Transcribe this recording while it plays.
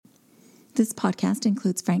This podcast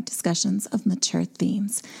includes frank discussions of mature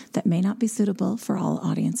themes that may not be suitable for all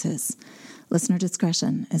audiences. Listener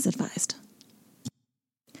discretion is advised.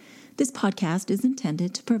 This podcast is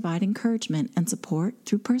intended to provide encouragement and support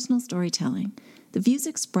through personal storytelling. The views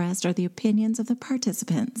expressed are the opinions of the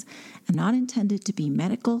participants and not intended to be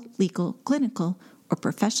medical, legal, clinical, or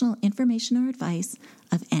professional information or advice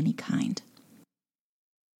of any kind.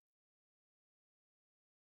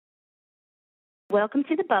 Welcome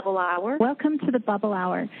to the Bubble Hour. Welcome to the Bubble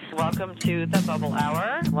Hour. Welcome to the Bubble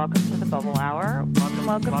Hour. Welcome to the Bubble Hour.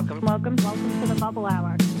 Welcome to the Bubble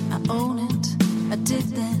Hour. I own it, I did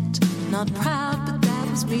that, not proud, but that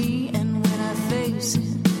was me. And when I face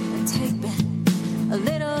it, I take back a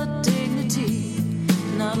little dignity,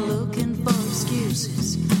 not looking for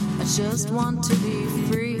excuses. I just want to be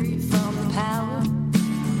free from the power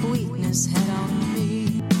weakness had on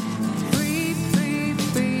me. Free, free,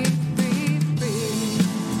 free, free, free.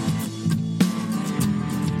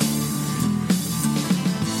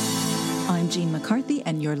 I'm Jean McCarthy,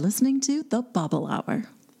 and you're listening to The Bubble Hour.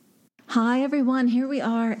 Hi, everyone. Here we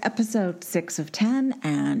are, episode 6 of 10,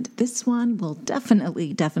 and this one will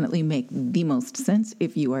definitely make the most sense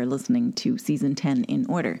if you are listening to season 10 in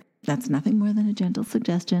order. That's nothing more than a gentle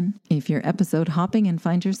suggestion. If you're episode hopping and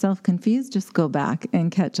find yourself confused, just go back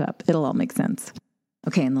and catch up. It'll all make sense.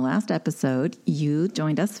 Okay, in the last episode, you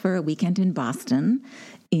joined us for a weekend in Boston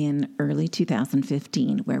in early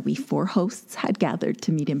 2015, where we 4 hosts had gathered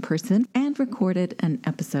to meet in person and recorded an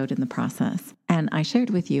episode in the process. And I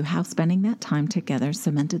shared with you how spending that time together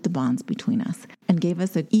cemented the bonds between us and gave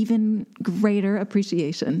us an even greater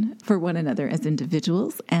appreciation for one another as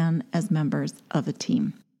individuals and as members of a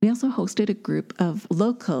team. We also hosted a group of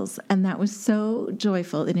locals, and that was so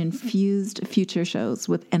joyful. It infused future shows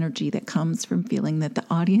with energy that comes from feeling that the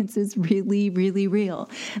audience is really, really real,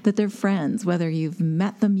 that they're friends. Whether you've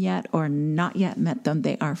met them yet or not yet met them,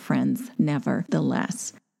 they are friends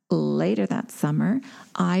nevertheless. Later that summer,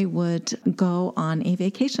 I would go on a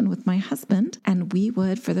vacation with my husband, and we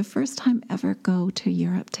would, for the first time ever, go to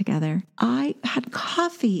Europe together. I had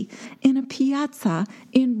coffee in a piazza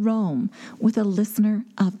in Rome with a listener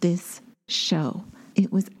of this show.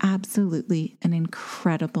 It was absolutely an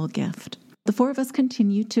incredible gift. The 4 of us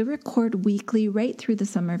continued to record weekly right through the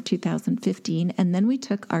summer of 2015, and then we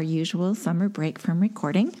took our usual summer break from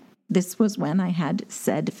recording. This was when I had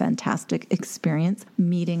said fantastic experience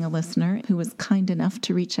meeting a listener who was kind enough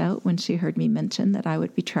to reach out when she heard me mention that I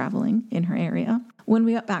would be traveling in her area. When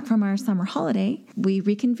we got back from our summer holiday, we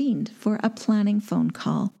reconvened for a planning phone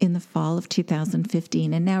call in the fall of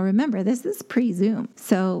 2015. And now remember, this is pre-Zoom,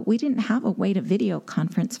 so we didn't have a way to video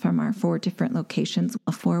conference from our 4 different locations.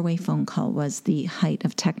 A 4-way phone call was the height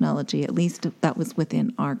of technology, at least that was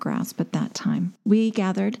within our grasp at that time. We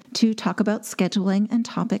gathered to talk about scheduling and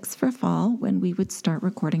topics for fall when we would start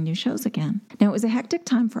recording new shows again. Now, it was a hectic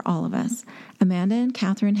time for all of us. Amanda and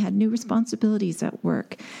Catherine had new responsibilities at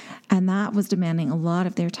work, and that was demanding a lot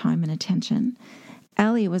of their time and attention.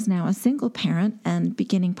 Ellie was now a single parent and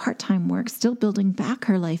beginning part-time work, still building back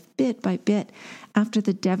her life bit by bit after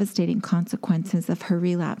the devastating consequences of her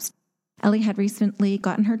relapse. Ellie had recently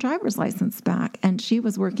gotten her driver's license back, and she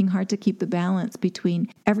was working hard to keep the balance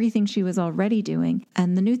between everything she was already doing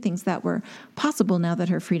and the new things that were possible now that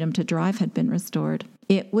her freedom to drive had been restored.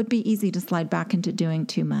 It would be easy to slide back into doing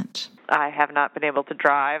too much. I have not been able to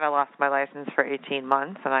drive. I lost my license for 18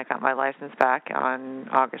 months, and I got my license back on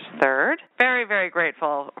August 3rd. Very, very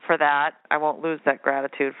grateful for that. I won't lose that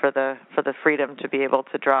gratitude for the freedom to be able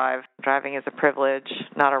to drive. Driving is a privilege,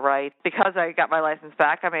 not a right. Because I got my license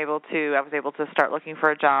back, I was able to start looking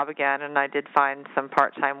for a job again, and I did find some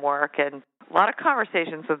part-time work and a lot of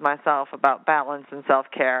conversations with myself about balance and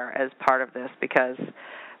self-care as part of this, because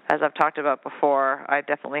as I've talked about before, I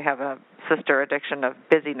definitely have a sister addiction of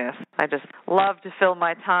busyness. I just love to fill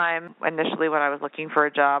my time. Initially, when I was looking for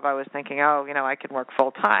a job, I was thinking, I can work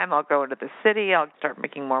full-time. I'll go into the city. I'll start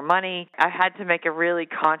making more money. I had to make a really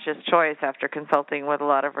conscious choice after consulting with a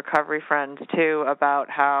lot of recovery friends, too, about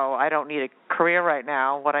how I don't need a career right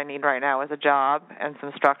now. What I need right now is a job and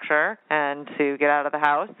some structure and to get out of the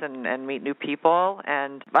house and meet new people.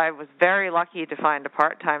 And I was very lucky to find a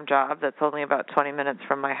part-time job that's only about 20 minutes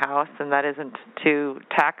from my house, and that isn't too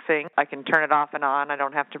taxing. I can turn it off and on. I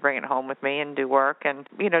don't have to bring it home with me and do work. And,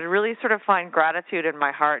 to really sort of find gratitude in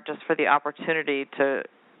my heart just for the opportunity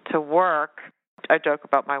to work. I joke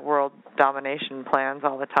about my world domination plans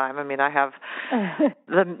all the time. I mean, I have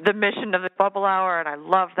the mission of the Bubble Hour, and I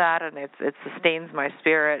love that, and it sustains my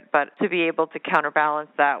spirit. But to be able to counterbalance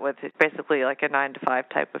that with basically like a 9-to-5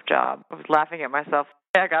 type of job, I was laughing at myself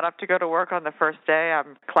I got up to go to work on the first day.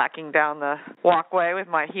 I'm clacking down the walkway with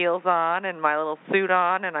my heels on and my little suit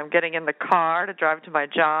on, and I'm getting in the car to drive to my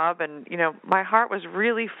job. And, my heart was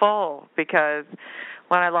really full because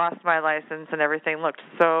when I lost my license and everything looked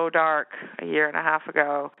so dark a year and a half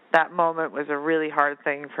ago, that moment was a really hard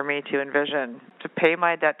thing for me to envision. To pay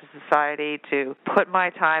my debt to society, to put my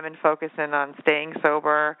time and focus in on staying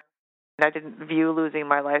sober. I didn't view losing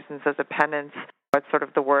my license as a penance. It's sort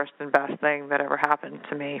of the worst and best thing that ever happened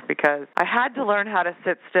to me because I had to learn how to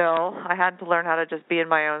sit still. I had to learn how to just be in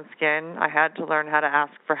my own skin. I had to learn how to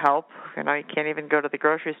ask for help. You can't even go to the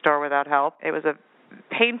grocery store without help. It was a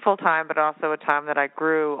painful time, but also a time that I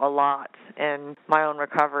grew a lot in my own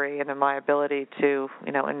recovery and in my ability to,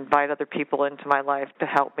 invite other people into my life to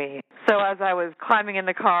help me. So as I was climbing in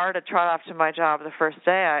the car to trot off to my job the first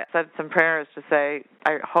day, I said some prayers to say,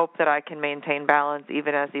 I hope that I can maintain balance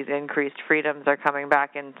even as these increased freedoms are coming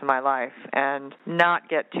back into my life and not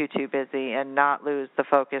get too busy and not lose the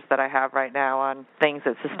focus that I have right now on things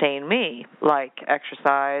that sustain me, like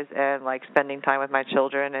exercise and like spending time with my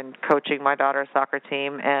children and coaching my daughter's soccer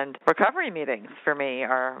team, and recovery meetings for me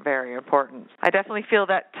are very important. I definitely feel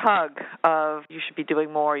that tug of you should be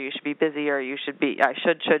doing more, you should be busier, I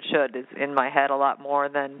should is in my head a lot more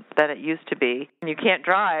than it used to be. When you can't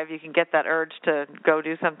drive, you can get that urge to go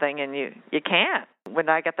do something, and you can't. When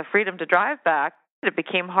I got the freedom to drive back, it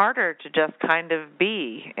became harder to just kind of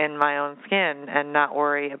be in my own skin and not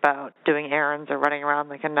worry about doing errands or running around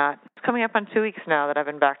like a nut. It's coming up on 2 weeks now that I've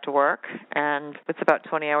been back to work, and it's about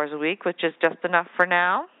 20 hours a week, which is just enough for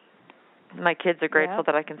now. My kids are grateful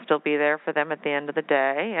that I can still be there for them at the end of the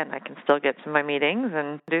day, and I can still get to my meetings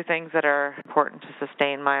and do things that are important to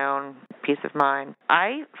sustain my own peace of mind.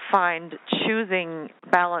 I find choosing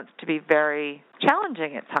balance to be very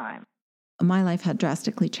challenging at times. My life had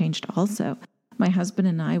drastically changed also. My husband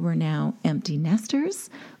and I were now empty nesters.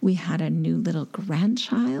 We had a new little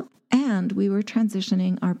grandchild, and we were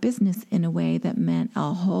transitioning our business in a way that meant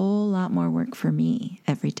a whole lot more work for me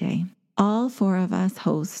every day. All four of us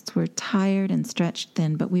hosts were tired and stretched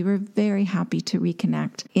thin, but we were very happy to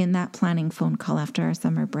reconnect in that planning phone call after our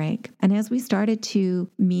summer break. And as we started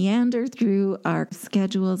to meander through our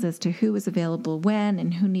schedules as to who was available when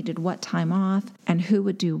and who needed what time off and who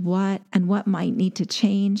would do what and what might need to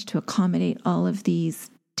change to accommodate all of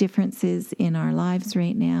these differences in our lives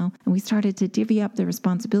right now. And we started to divvy up the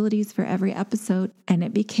responsibilities for every episode, and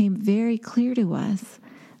it became very clear to us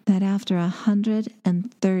that after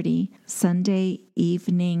 130 Sunday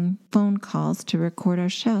evening phone calls to record our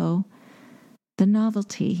show, the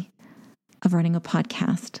novelty of running a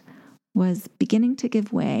podcast was beginning to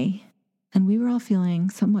give way, and we were all feeling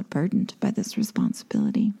somewhat burdened by this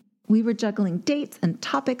responsibility. We were juggling dates and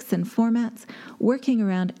topics and formats, working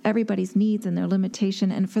around everybody's needs and their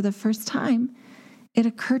limitation, and for the first time, it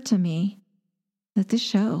occurred to me that this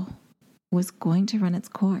show was going to run its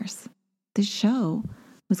course. This show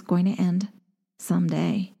was going to end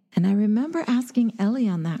someday. And I remember asking Ellie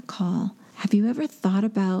on that call, have you ever thought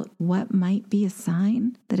about what might be a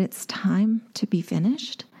sign that it's time to be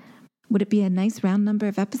finished? Would it be a nice round number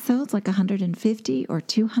of episodes, like 150 or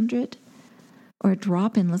 200? Or a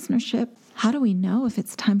drop in listenership? How do we know if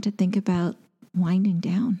it's time to think about winding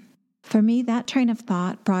down? For me, that train of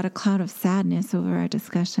thought brought a cloud of sadness over our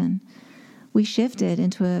discussion. We shifted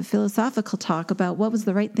into a philosophical talk about what was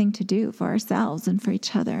the right thing to do for ourselves and for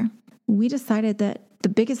each other. We decided that the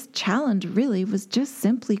biggest challenge really was just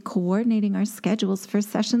simply coordinating our schedules for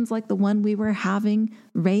sessions like the one we were having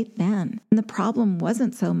right then. And the problem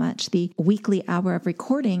wasn't so much the weekly hour of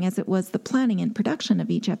recording as it was the planning and production of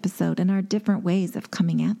each episode and our different ways of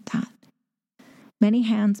coming at that. Many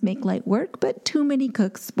hands make light work, but too many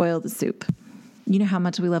cooks spoil the soup. You know how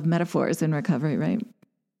much we love metaphors in recovery, right?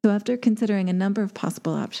 So after considering a number of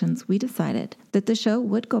possible options, we decided that the show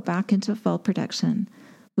would go back into fall production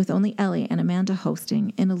with only Ellie and Amanda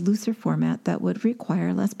hosting in a looser format that would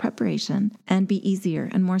require less preparation and be easier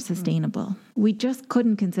and more sustainable. We just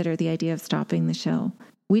couldn't consider the idea of stopping the show.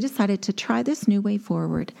 We decided to try this new way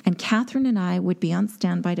forward, and Catherine and I would be on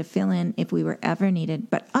standby to fill in if we were ever needed,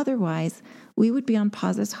 but otherwise, we would be on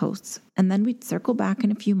pause as hosts, and then we'd circle back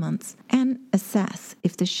in a few months and assess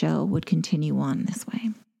if the show would continue on this way.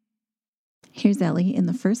 Here's Ellie in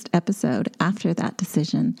the first episode after that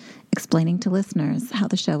decision, explaining to listeners how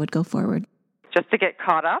the show would go forward. Just to get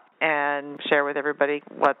caught up and share with everybody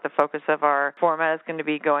what the focus of our format is going to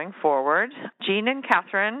be going forward. Jean and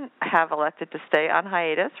Catherine have elected to stay on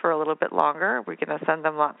hiatus for a little bit longer. We're going to send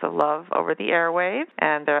them lots of love over the airwaves,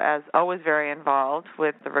 and they're, as always, very involved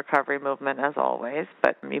with the recovery movement, as always,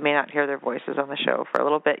 but you may not hear their voices on the show for a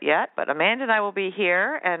little bit yet. But Amanda and I will be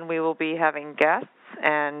here, and we will be having guests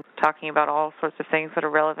and talking about all sorts of things that are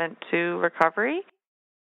relevant to recovery.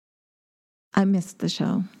 I missed the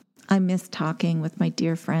show. I missed talking with my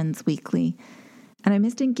dear friends weekly, and I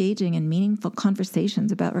missed engaging in meaningful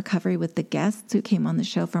conversations about recovery with the guests who came on the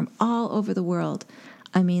show from all over the world.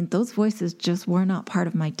 I mean, those voices just were not part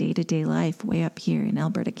of my day-to-day life way up here in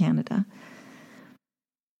Alberta, Canada.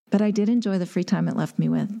 But I did enjoy the free time it left me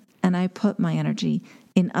with, and I put my energy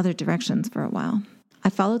in other directions for a while. I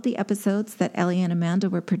followed the episodes that Ellie and Amanda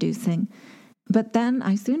were producing, but then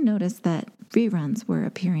I soon noticed that reruns were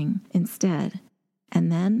appearing instead,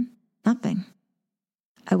 and then nothing.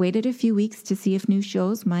 I waited a few weeks to see if new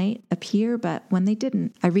shows might appear, but when they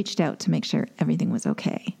didn't, I reached out to make sure everything was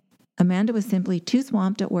okay. Amanda was simply too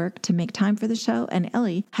swamped at work to make time for the show, and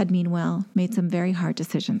Ellie had meanwhile made some very hard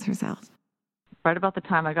decisions herself. Right about the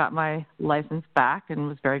time I got my license back and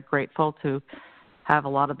was very grateful to have a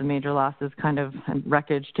lot of the major losses kind of and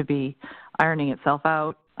wreckage to be ironing itself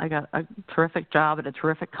out, I got a terrific job at a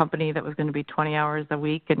terrific company that was going to be 20 hours a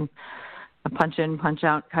week and a punch in, punch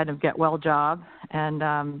out kind of get well job.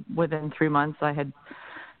 And within 3 months, I had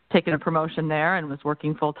taken a promotion there and was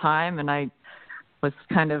working full time. And I was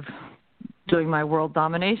kind of doing my world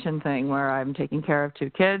domination thing where I'm taking care of 2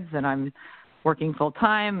 kids and I'm working full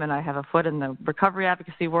time and I have a foot in the recovery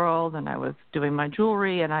advocacy world, and I was doing my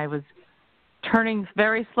jewelry, and I was turning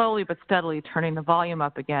very slowly but steadily, turning the volume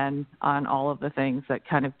up again on all of the things that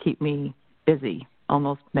kind of keep me busy,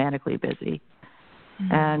 almost manically busy.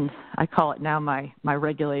 Mm-hmm. And I call it now my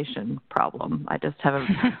regulation problem. I just have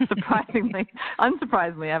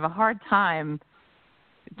unsurprisingly, I have a hard time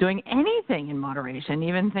doing anything in moderation,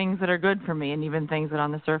 even things that are good for me and even things that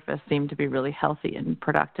on the surface seem to be really healthy and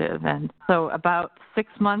productive. And so about 6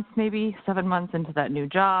 months, maybe 7 months into that new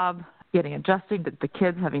job, getting adjusted to the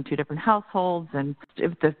kids having 2 different households, and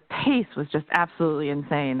the pace was just absolutely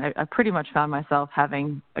insane. I pretty much found myself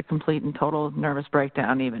having a complete and total nervous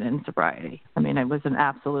breakdown even in sobriety. I mean, it was an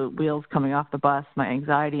absolute wheels coming off the bus. My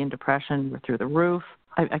anxiety and depression were through the roof.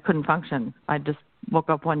 I couldn't function. I just woke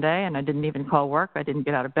up one day and I didn't even call work. I didn't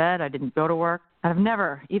get out of bed. I didn't go to work. I've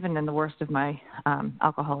never, even in the worst of my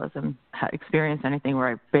alcoholism, experienced anything where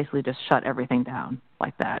I basically just shut everything down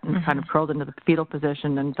like that and kind of curled into the fetal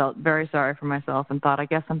position and felt very sorry for myself and thought, I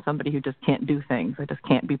guess I'm somebody who just can't do things. I just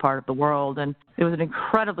can't be part of the world. And it was an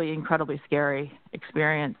incredibly, incredibly scary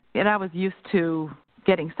experience. And I was used to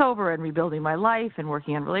getting sober and rebuilding my life and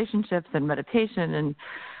working on relationships and meditation and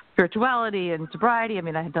spirituality and sobriety. I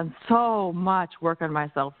mean, I had done so much work on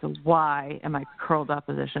myself, so why am I curled up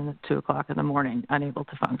position at 2 o'clock in the morning, unable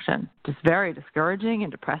to function? Just very discouraging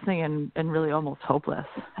and depressing and really almost hopeless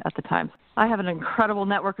at the time. I have an incredible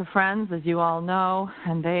network of friends, as you all know,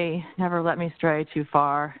 and they never let me stray too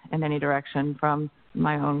far in any direction from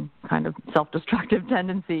my own kind of self-destructive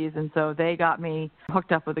tendencies. And so they got me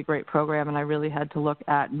hooked up with a great program, and I really had to look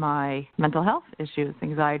at my mental health issues,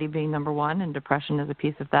 anxiety being number one and depression is a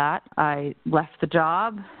piece of that. I left the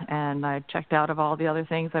job and I checked out of all the other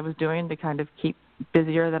things I was doing to kind of keep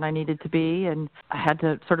busier than I needed to be. And I had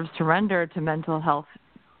to sort of surrender to mental health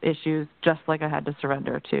issues just like I had to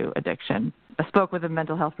surrender to addiction. I spoke with a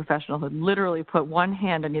mental health professional who literally put one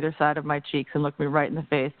hand on either side of my cheeks and looked me right in the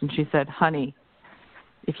face. And she said, honey,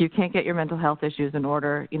 if you can't get your mental health issues in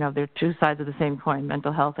order, they're 2 sides of the same coin,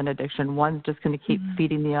 mental health and addiction. One's just going to keep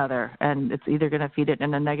feeding the other, and it's either going to feed it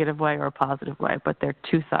in a negative way or a positive way, but they're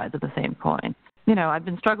 2 sides of the same coin. I've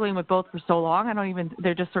been struggling with both for so long,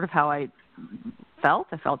 they're just sort of how I felt.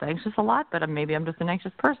 I felt anxious a lot, but maybe I'm just an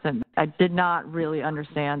anxious person. I did not really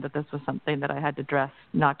understand that this was something that I had to address,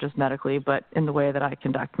 not just medically, but in the way that I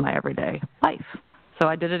conduct my everyday life. So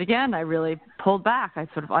I did it again. I really pulled back. I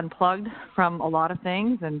sort of unplugged from a lot of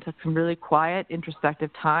things and took some really quiet, introspective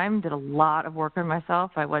time, did a lot of work on myself.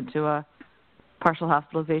 I went to a partial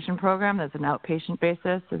hospitalization program that's an outpatient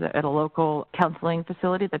basis at a local counseling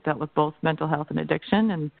facility that dealt with both mental health and addiction,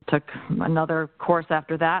 and took another course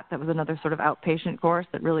after that. That was another sort of outpatient course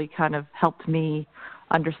that really kind of helped me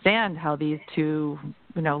understand how these 2,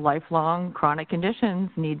 lifelong chronic conditions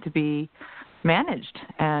need to be managed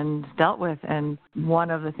and dealt with. And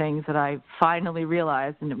one of the things that I finally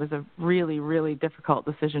realized, and it was a really, really difficult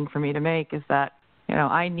decision for me to make, is that,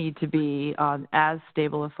 I need to be on as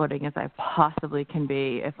stable a footing as I possibly can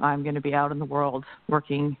be if I'm going to be out in the world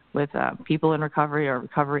working with people in recovery or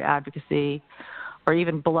recovery advocacy, or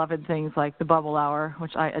even beloved things like the Bubble Hour,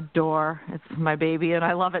 which I adore. It's my baby and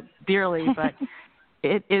I love it dearly, but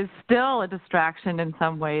it is still a distraction in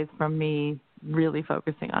some ways from me really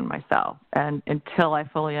focusing on myself. And until I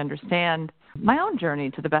fully understand my own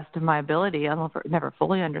journey to the best of my ability, I'll never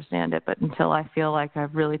fully understand it, but until I feel like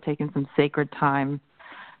I've really taken some sacred time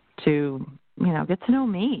to get to know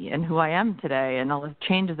me and who I am today and all the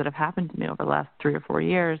changes that have happened to me over the last 3 or 4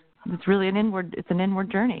 years. It's really an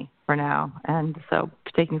inward journey for now. And so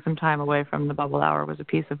taking some time away from the Bubble Hour was a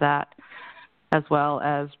piece of that, as well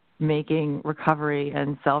as making recovery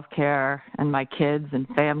and self-care and my kids and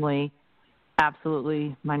family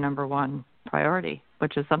absolutely my number one priority,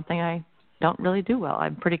 which is something I don't really do well.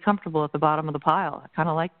 I'm pretty comfortable at the bottom of the pile. I kind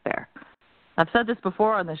of like there. I've said this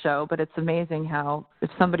before on the show, but it's amazing how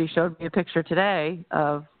if somebody showed me a picture today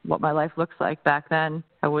of what my life looks like back then,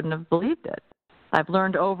 I wouldn't have believed it. I've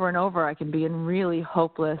learned over and over I can be in really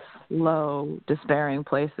hopeless, low, despairing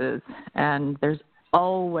places, and there's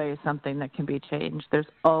always something that can be changed. There's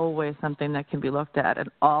always something that can be looked at, and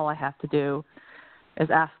all I have to do is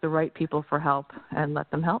ask the right people for help and let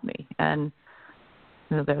them help me. And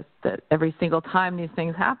every single time these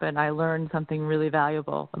things happen, I learn something really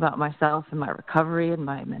valuable about myself and my recovery and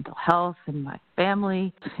my mental health and my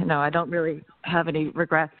family. I don't really have any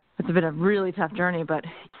regrets. It's been a really tough journey, but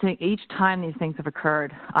each time these things have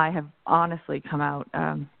occurred, I have honestly come out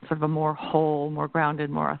sort of a more whole, more grounded,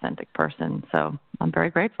 more authentic person. So I'm very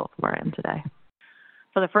grateful for where I am today.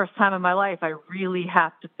 For the first time in my life, I really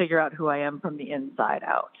have to figure out who I am from the inside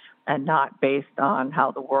out and not based on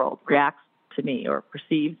how the world reacts to me or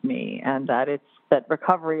perceives me, and that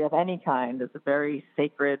recovery of any kind is a very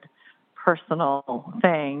sacred, personal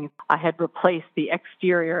thing. I had replaced the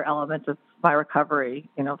exterior element of my recovery,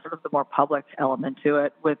 sort of the more public element to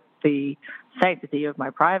it, with the sanctity of my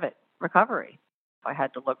private recovery. I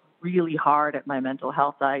had to look really hard at my mental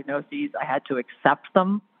health diagnoses. I had to accept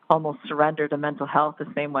them, almost surrender to mental health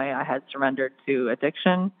the same way I had surrendered to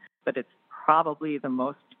addiction. But it's probably the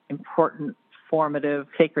most important, formative,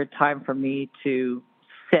 sacred time for me to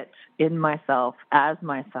sit in myself as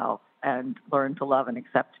myself and learn to love and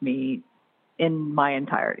accept me in my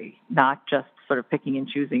entirety, not just sort of picking and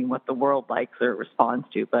choosing what the world likes or responds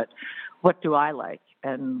to, but what do I like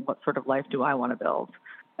and what sort of life do I want to build?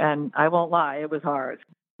 And I won't lie, it was hard.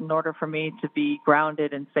 In order for me to be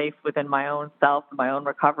grounded and safe within my own self, my own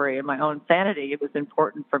recovery, and my own sanity, it was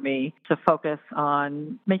important for me to focus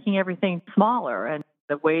on making everything smaller. And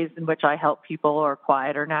the ways in which I help people are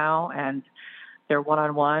quieter now, and they're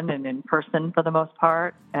one-on-one and in person for the most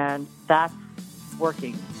part, and that's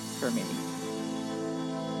working for me.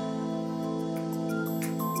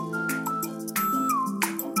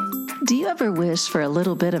 Do you ever wish for a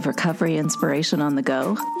little bit of recovery inspiration on the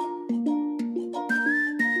go?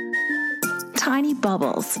 Tiny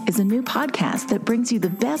Bubbles is a new podcast that brings you the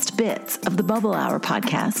best bits of the Bubble Hour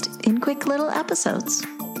podcast in quick little episodes,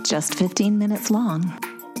 just 15 minutes long,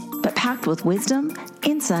 but packed with wisdom,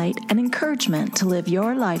 insight, and encouragement to live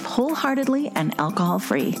your life wholeheartedly and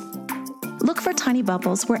alcohol-free. Look for Tiny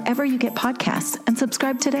Bubbles wherever you get podcasts and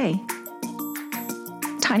subscribe today.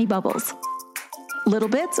 Tiny Bubbles. Little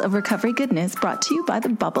bits of recovery goodness brought to you by the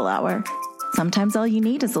Bubble Hour. Sometimes all you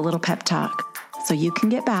need is a little pep talk so you can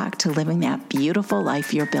get back to living that beautiful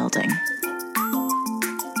life you're building.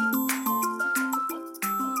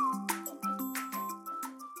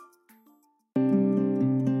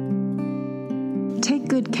 Take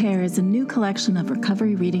Good Care is a new collection of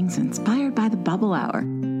recovery readings inspired by the Bubble Hour.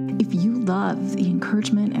 If you love the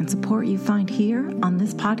encouragement and support you find here on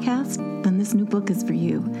this podcast, then this new book is for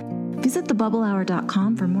you. Visit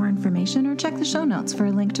thebubblehour.com for more information or check the show notes for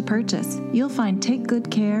a link to purchase. You'll find Take Good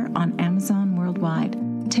Care on Amazon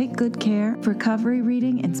worldwide. Take Good Care, recovery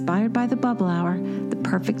reading inspired by the Bubble Hour, the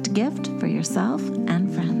perfect gift for yourself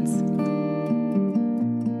and friends.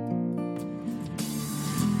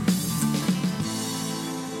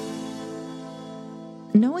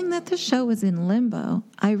 Knowing that the show was in limbo,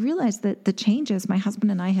 I realized that the changes my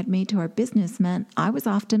husband and I had made to our business meant I was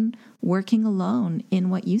often working alone in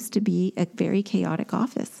what used to be a very chaotic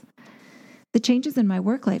office. The changes in my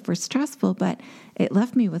work life were stressful, but it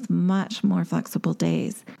left me with much more flexible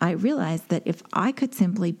days. I realized that if I could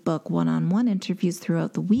simply book one-on-one interviews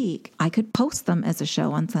throughout the week, I could post them as a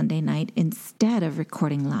show on Sunday night instead of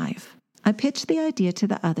recording live. I pitched the idea to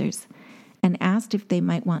the others and asked if they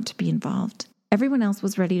might want to be involved. Everyone else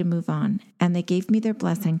was ready to move on, and they gave me their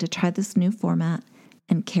blessing to try this new format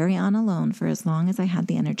and carry on alone for as long as I had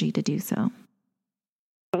the energy to do so.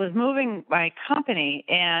 I was moving my company,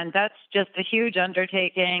 and that's just a huge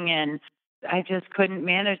undertaking, and I just couldn't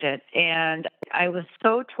manage it. And I was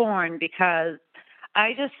so torn because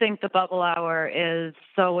I just think the Bubble Hour is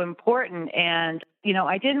so important. And,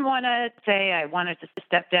 I didn't want to say I wanted to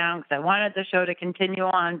step down because I wanted the show to continue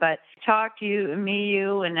on, but talk to you,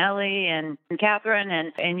 and Ellie and Catherine,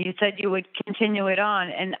 and you said you would continue it on.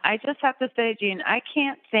 And I just have to say, Jean, I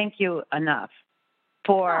can't thank you enough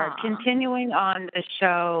for continuing on the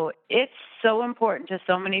show. It's so important to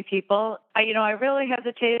so many people. I really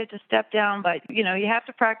hesitated to step down, but, you have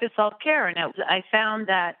to practice self-care. And I found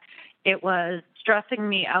that it was stressing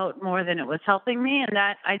me out more than it was helping me, and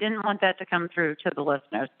that I didn't want that to come through to the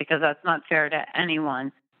listeners because that's not fair to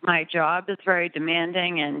anyone. My job is very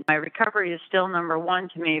demanding, and my recovery is still number one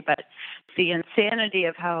to me, but the insanity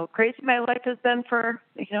of how crazy my life has been for,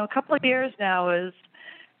 a couple of years now is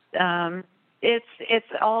it's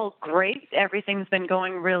all great. Everything's been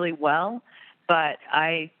going really well, but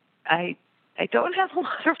I don't have a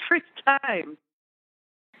lot of free time.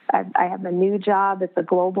 I have a new job. It's a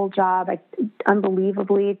global job. I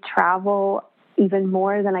unbelievably travel even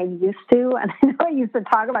more than I used to. And I know I used to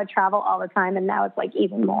talk about travel all the time, and now it's like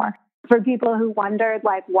even more. For people who wondered,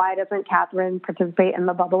 like, why doesn't Catherine participate in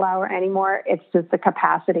the Bubble Hour anymore? It's just a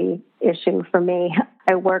capacity issue for me.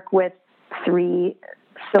 I work with 3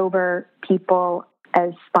 sober people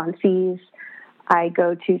as sponsees. I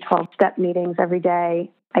go to 12-step meetings every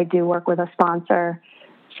day. I do work with a sponsor.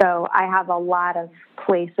 So I have a lot of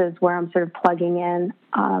places where I'm sort of plugging in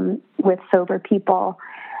with sober people,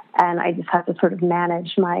 and I just have to sort of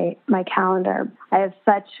manage my calendar. I have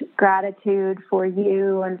such gratitude for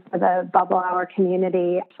you and for the Bubble Hour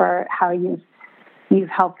community for how you've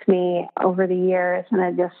helped me over the years,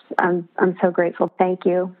 and I'm so grateful. Thank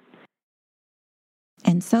you.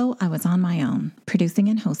 And so I was on my own, producing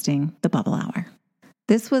and hosting the Bubble Hour.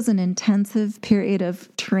 This was an intensive period of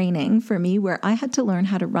training for me where I had to learn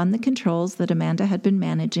how to run the controls that Amanda had been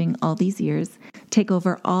managing all these years, take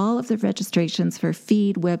over all of the registrations for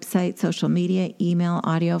feed, website, social media, email,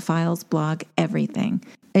 audio files, blog, everything.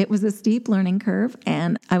 It was a steep learning curve,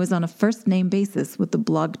 and I was on a first-name basis with the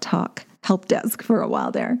Blog Talk help desk for a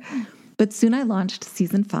while there. But soon I launched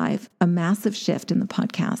season 5, a massive shift in the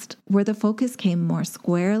podcast, where the focus came more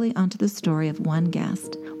squarely onto the story of one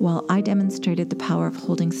guest, while I demonstrated the power of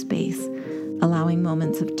holding space, allowing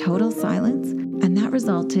moments of total silence, and that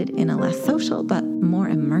resulted in a less social but more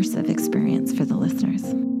immersive experience for the listeners.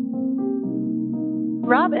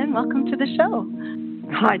 Robin, welcome to the show.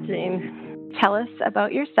 Hi, Jean. Tell us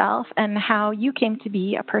about yourself and how you came to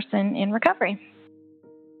be a person in recovery.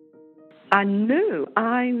 I knew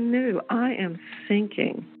I am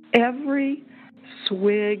sinking. Every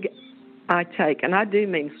swig I take, and I do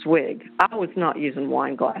mean swig. I was not using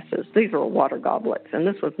wine glasses. These were water goblets, and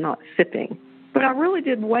this was not sipping. But I really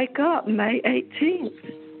did wake up May 18th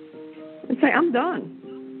and say, I'm done.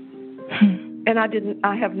 And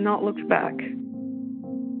I have not looked back.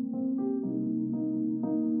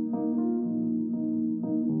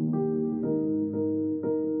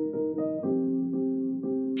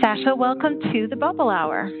 Sasha, welcome to the Bubble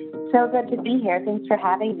Hour. So good to be here. Thanks for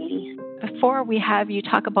having me. Before we have you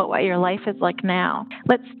talk about what your life is like now,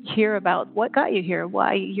 let's hear about what got you here,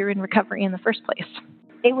 why you're in recovery in the first place.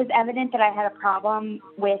 It was evident that I had a problem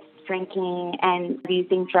with drinking and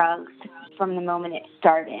using drugs from the moment it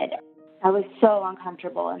started. I was so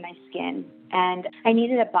uncomfortable in my skin, and I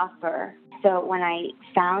needed a buffer. So when I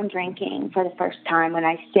found drinking for the first time, when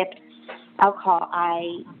I sipped alcohol,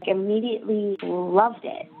 I immediately loved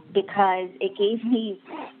it because it gave me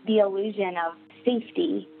the illusion of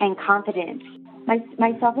safety and confidence.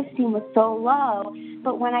 My self-esteem was so low,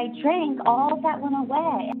 but when I drank, all of that went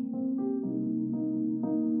away.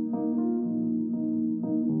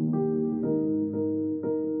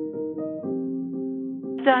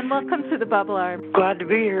 Don, welcome to the Bubble Hour. Glad to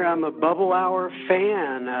be here. I'm a Bubble Hour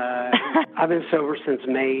fan. I've been sober since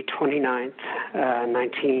May 29th,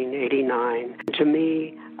 1989. To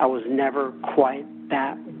me, I was never quite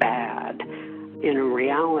that bad. And the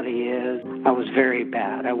reality is, I was very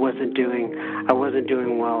bad. I wasn't doing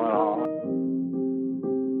well at all.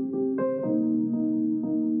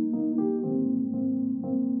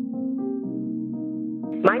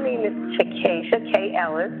 My name is Chakesha K.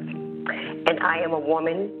 Ellis, and I am a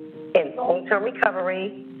woman in long-term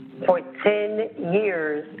recovery for 10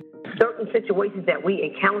 years. Certain situations that we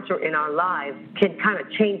encounter in our lives can kind of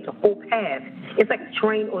change the whole path. It's like a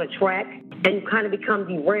train on a track, and you kind of become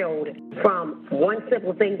derailed from one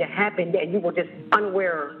simple thing that happened, and you were just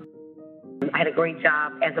unaware. I had a great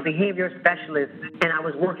job as a behavior specialist, and I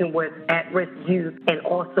was working with at-risk youth and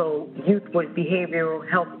also youth with behavioral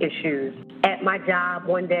health issues. At my job,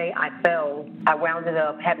 one day I fell. I wounded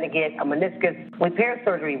up having to get a meniscus repair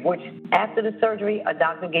surgery, which after the surgery, a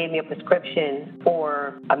doctor gave me a prescription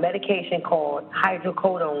for a medication called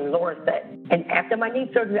hydrocodone Lorcet. And after my knee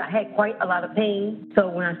surgery, I had quite a lot of pain. So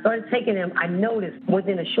when I started taking them, I noticed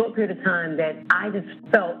within a short period of time that I just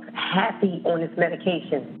felt happy on this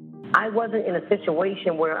medication. I wasn't in a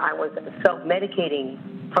situation where I was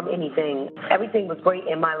self-medicating from anything. Everything was great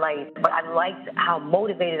in my life, but I liked how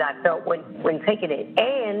motivated I felt when taking it.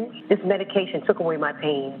 And this medication took away my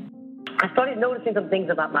pain. I started noticing some things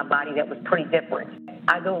about my body that was pretty different.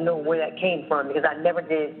 I don't know where that came from because I never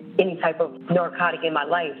did any type of narcotic in my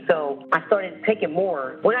life. So I started taking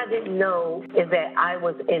more. What I didn't know is that I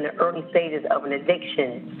was in the early stages of an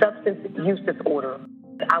addiction, substance use disorder.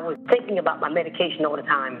 I was thinking about my medication all the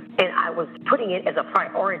time, and I was putting it as a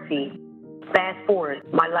priority. Fast forward,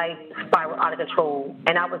 my life spiraled out of control,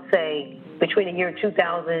 and I would say between the year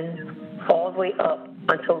 2000 all the way up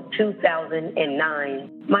until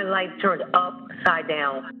 2009, my life turned upside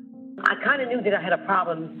down. I kind of knew that I had a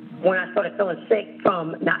problem when I started feeling sick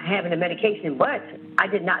from not having the medication, but I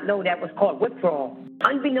did not know that was called withdrawal.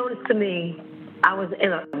 Unbeknownst to me, I was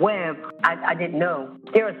in a web I didn't know.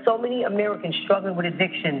 There are so many Americans struggling with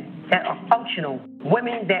addiction that are functional,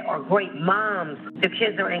 women that are great moms, their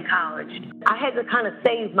kids are in college. I had to kind of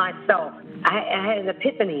save myself. I had an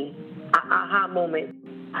epiphany, aha moment.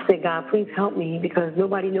 I said, God, please help me because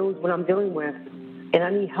nobody knows what I'm dealing with, and I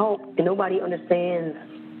need help, and nobody understands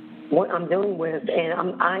what I'm dealing with,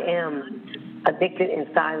 and I am addicted in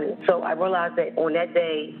silence. So I realized that on that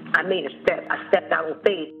day, I made a step. I stepped out on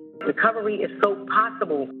faith. Recovery is so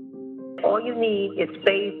possible. All you need is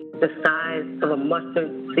faith the size of a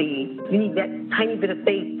mustard seed. You need that tiny bit of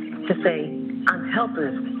faith to say, I'm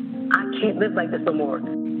helpless. I can't live like this no more.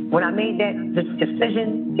 When I made that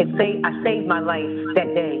decision, I saved my life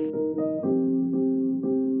that day.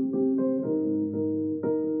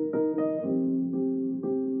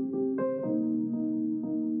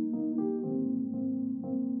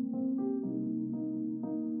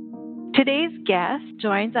 Today's guest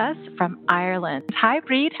joins us from Ireland. Hi,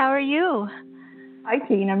 Breed. How are you? Hi,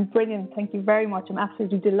 Jean. I'm brilliant. Thank you very much. I'm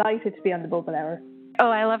absolutely delighted to be on the Bubble Hour.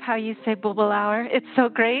 Oh, I love how you say Bubble Hour. It's so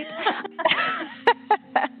great.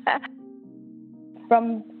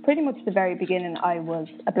 From pretty much the very beginning, I was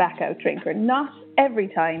a blackout drinker. Not every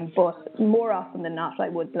time, but more often than not, I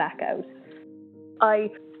would black out.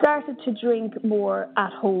 I started to drink more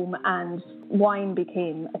at home and wine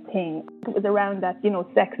became a thing. It was around that,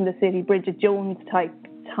 Sex and the City, Bridget Jones type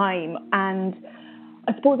time. And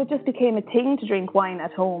I suppose it just became a thing to drink wine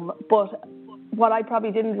at home. But what I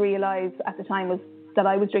probably didn't realize at the time was that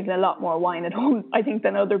I was drinking a lot more wine at home, I think,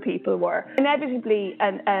 than other people were. Inevitably,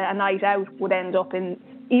 a night out would end up in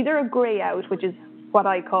either a grey out, which is what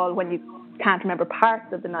I call when you can't remember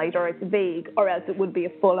parts of the night, or it's vague, or else it would be a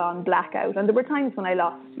full-on blackout. And there were times when I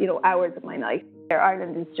lost, hours of my night.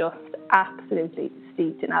 Ireland is just absolutely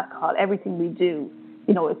steeped in alcohol. Everything we do,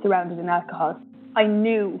 is surrounded in alcohol. I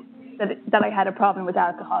knew that I had a problem with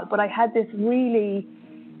alcohol, but I had this really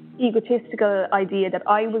egotistical idea that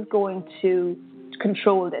I was going to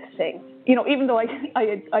control this thing. Even though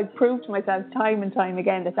I proved to myself time and time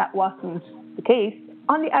again that wasn't the case.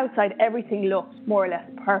 On the outside, everything looked more or less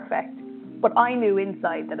perfect. But I knew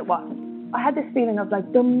inside that it wasn't. I had this feeling of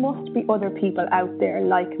there must be other people out there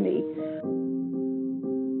like me.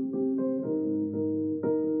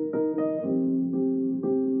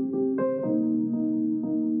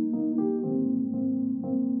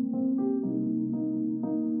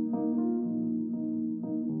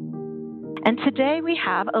 And today we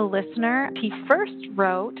have a listener. He first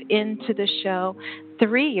wrote into the show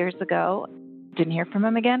 3 years ago. Didn't hear from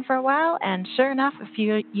him again for a while, and sure enough, a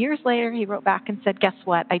few years later, he wrote back and said, guess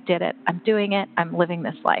what? I did it. I'm doing it. I'm living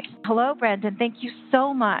this life. Hello, Brendan. Thank you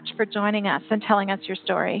so much for joining us and telling us your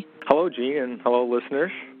story. Hello, Jean, and hello,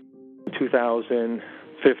 listeners.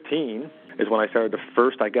 2015 is when I started to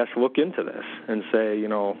first, look into this and say,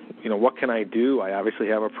 what can I do? I obviously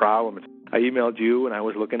have a problem. I emailed you, and I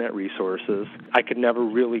was looking at resources. I could never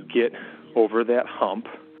really get over that hump.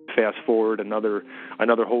 Fast forward, another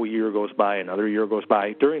whole year goes by, another year goes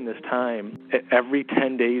by. During this time, every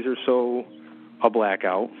 10 days or so, a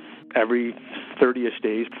blackout. Every 30-ish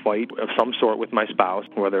days, fight of some sort with my spouse,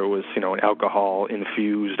 whether it was, an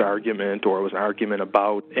alcohol-infused argument or it was an argument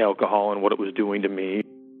about alcohol and what it was doing to me.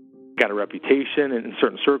 Got a reputation in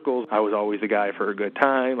certain circles. I was always the guy for a good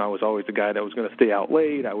time. I was always the guy that was going to stay out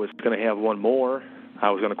late. I was going to have one more. I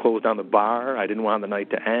was going to close down the bar. I didn't want the night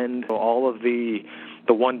to end. So all of the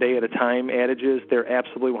one day at a time adages, they're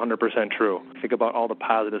absolutely 100% true. Think about all the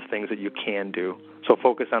positive things that you can do. So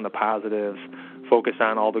focus on the positives. Focus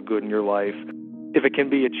on all the good in your life. If it can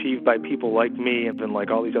be achieved by people like me and then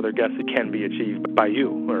like all these other guests, it can be achieved by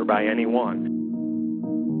you or by anyone.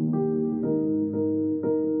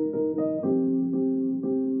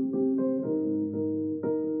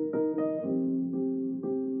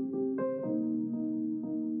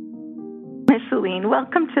 Micheline,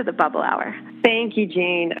 welcome to the Bubble Hour. Thank you,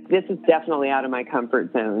 Jean. This is definitely out of my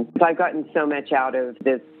comfort zone. I've gotten so much out of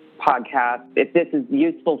this podcast. If this is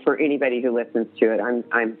useful for anybody who listens to it,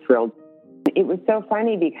 I'm thrilled. It was so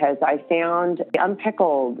funny because I found the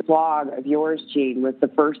Unpickled blog of yours, Jean, was the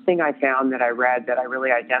first thing I found that I read that I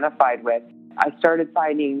really identified with. I started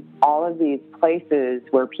finding all of these places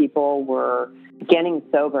where people were getting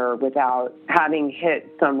sober without having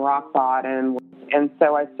hit some rock bottom. And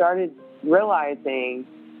so I started realizing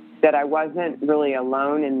that I wasn't really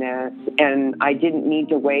alone in this, and I didn't need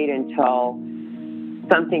to wait until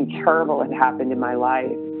something terrible had happened in my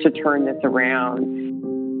life to turn this around.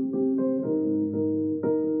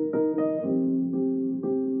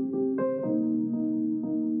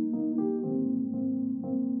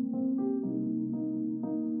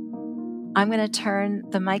 I'm going to turn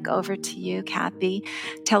the mic over to you, Kathy.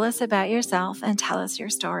 Tell us about yourself and tell us your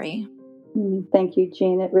story. Thank you,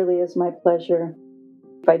 Jean. It really is my pleasure.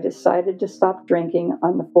 I decided to stop drinking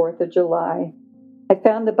on the 4th of July. I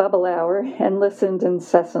found the Bubble Hour and listened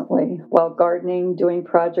incessantly while gardening, doing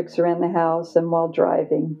projects around the house, and while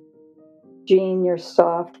driving. Jean, your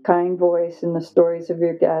soft, kind voice and the stories of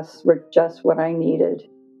your guests were just what I needed.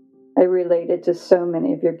 I related to so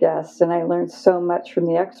many of your guests, and I learned so much from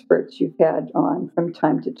the experts you've had on from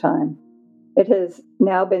time to time. It has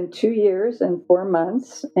now been 2 years and 4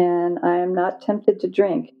 months, and I am not tempted to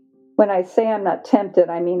drink. When I say I'm not tempted,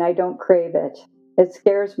 I mean I don't crave it. It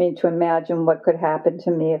scares me to imagine what could happen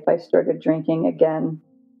to me if I started drinking again,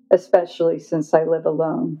 especially since I live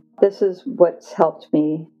alone. This is what's helped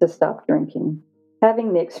me to stop drinking.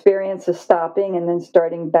 Having the experience of stopping and then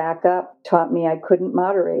starting back up taught me I couldn't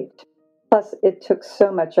moderate. Plus, it took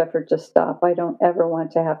so much effort to stop. I don't ever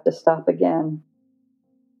want to have to stop again.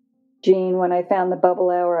 Jean, when I found the Bubble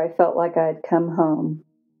Hour, I felt like I had come home.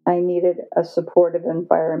 I needed a supportive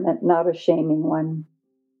environment, not a shaming one.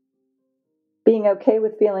 Being okay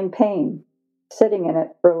with feeling pain, sitting in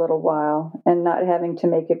it for a little while, and not having to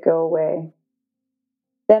make it go away.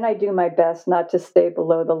 Then I do my best not to stay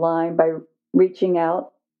below the line by reaching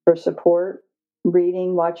out for support,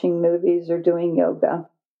 reading, watching movies, or doing yoga.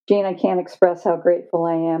 Jean, I can't express how grateful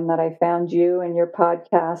I am that I found you and your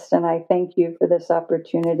podcast, and I thank you for this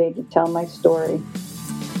opportunity to tell my story.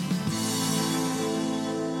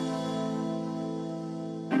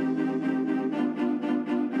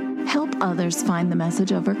 Help others find the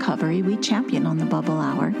message of recovery we champion on the Bubble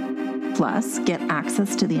Hour. Plus, get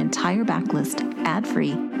access to the entire backlist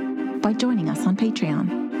ad-free by joining us on Patreon.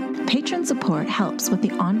 Patron support helps with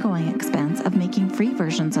the ongoing expense of making free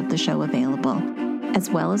versions of the show available, as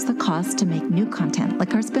well as the cost to make new content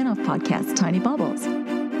like our spin-off podcast, Tiny Bubbles.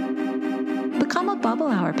 Become a Bubble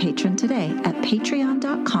Hour patron today at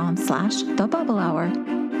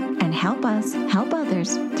patreon.com/thebubblehour and help us help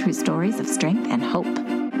others through stories of strength and hope.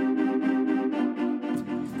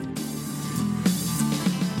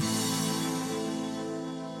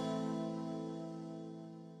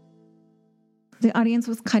 The audience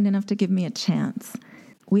was kind enough to give me a chance.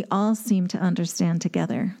 We all seem to understand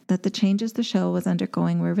together that the changes the show was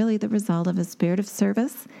undergoing were really the result of a spirit of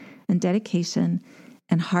service and dedication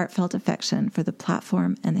and heartfelt affection for the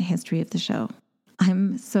platform and the history of the show.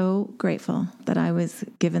 I'm so grateful that I was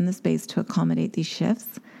given the space to accommodate these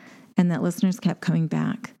shifts and that listeners kept coming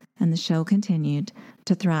back and the show continued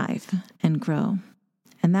to thrive and grow.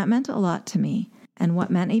 And that meant a lot to me. And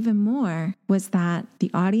what meant even more was that the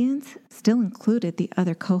audience still included the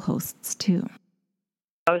other co-hosts too.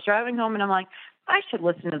 I was driving home and I'm like, I should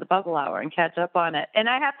listen to the Bubble Hour and catch up on it. And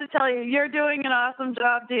I have to tell you, you're doing an awesome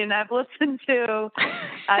job, Dean. I listen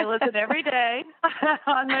every day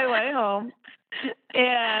on my way home.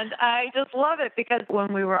 And I just love it because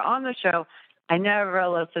when we were on the show, I never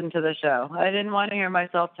listened to the show. I didn't want to hear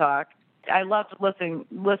myself talk. I loved listening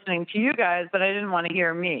to you guys, but I didn't want to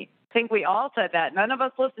hear me. I think we all said that. None of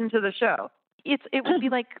us listened to the show. It would be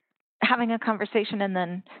like having a conversation and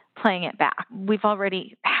then playing it back. We've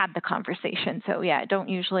already had the conversation, so I don't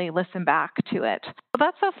usually listen back to it. Well,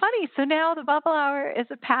 that's so funny. So now the Bubble Hour is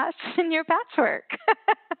a patch in your patchwork.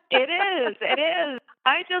 It is.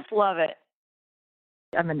 I just love it.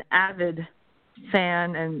 I'm an avid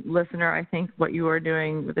fan and listener. I think what you are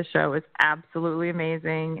doing with the show is absolutely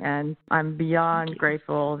amazing, and I'm beyond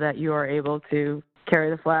grateful that you are able to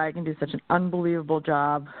carry the flag and do such an unbelievable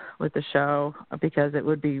job with the show, because it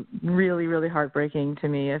would be really, really heartbreaking to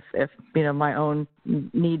me if my own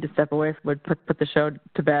need to step away would put the show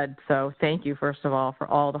to bed. So thank you, first of all, for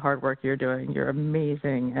all the hard work you're doing. You're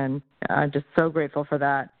amazing, and I'm just so grateful for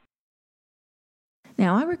that.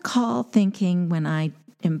 Now, I recall thinking when I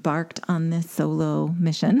embarked on this solo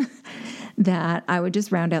mission that I would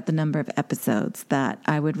just round out the number of episodes, that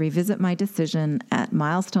I would revisit my decision at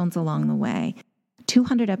milestones along the way.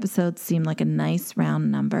 200 episodes seemed like a nice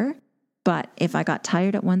round number, but if I got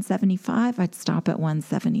tired at 175, I'd stop at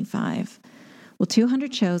 175. Well,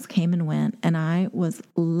 200 shows came and went, and I was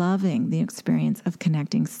loving the experience of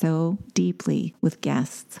connecting so deeply with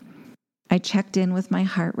guests. I checked in with my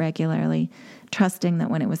heart regularly, trusting that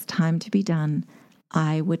when it was time to be done,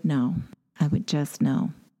 I would know. I would just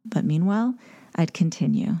know. But meanwhile, I'd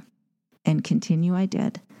continue. And continue I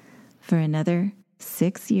did for another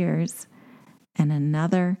 6 years and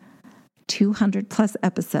another 200 plus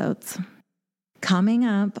episodes. Coming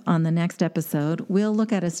up on the next episode, we'll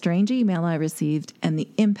look at a strange email I received and the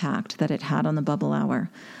impact that it had on the Bubble Hour.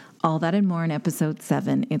 All that and more in episode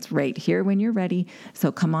 7. It's right here when you're ready,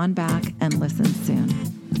 so come on back and listen soon.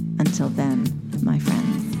 Until then, my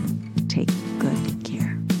friends, take good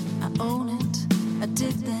care. I own it, I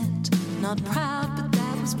did that, not proud, but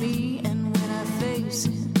that was me. And when I face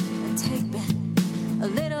it, I take back a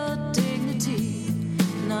little dignity,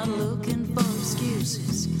 not looking for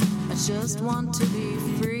excuses. I just want to be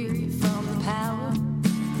free from the power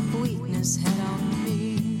weakness had on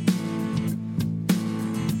me.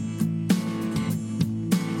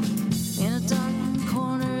 In a dark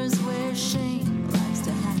corner is where shame likes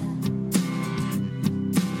to hide.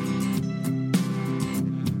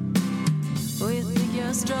 Oh, you think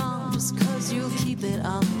you're strong just 'cause you keep it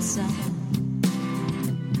all inside.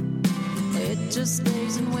 It just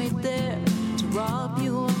stays and wait there to rob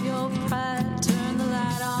you of your pride. Turn the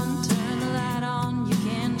light on, you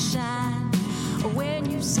can shine. When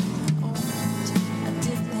you say I owned it, I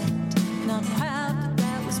did that, not proud, but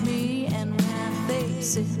that was me. And when I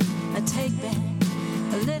face it, I take back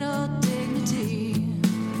a little dignity.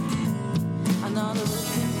 I'm not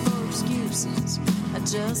looking for excuses, I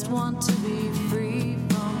just want to be free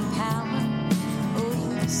from the power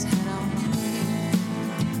weakness had on me.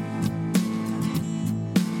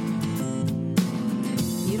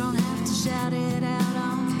 You don't have to shout it out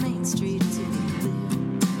on Main Street to be clear.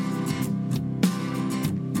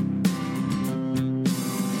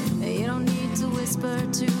 You don't need to whisper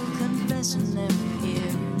to confessionary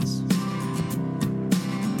ears.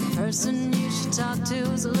 The person you should talk to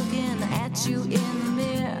is looking at you in the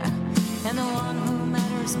mirror, and the one who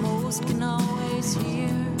matters most can always hear.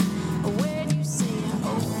 When you say I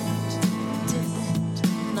owned it, I did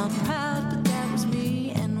that, not proud, but that was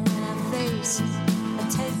me. And when I face it, I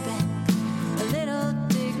take back a little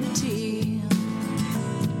dignity.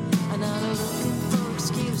 I'm not looking for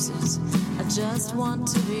excuses, I just want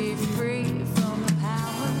to be free from the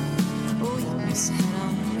power weakness had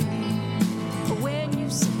on me. When you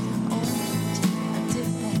say I owned it, I did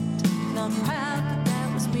that, not proud, but that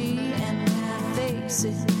was me. And when I face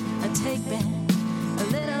it, I take back a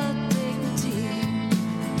little dignity.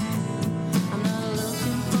 I'm not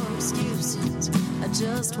looking for excuses, I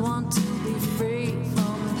just want to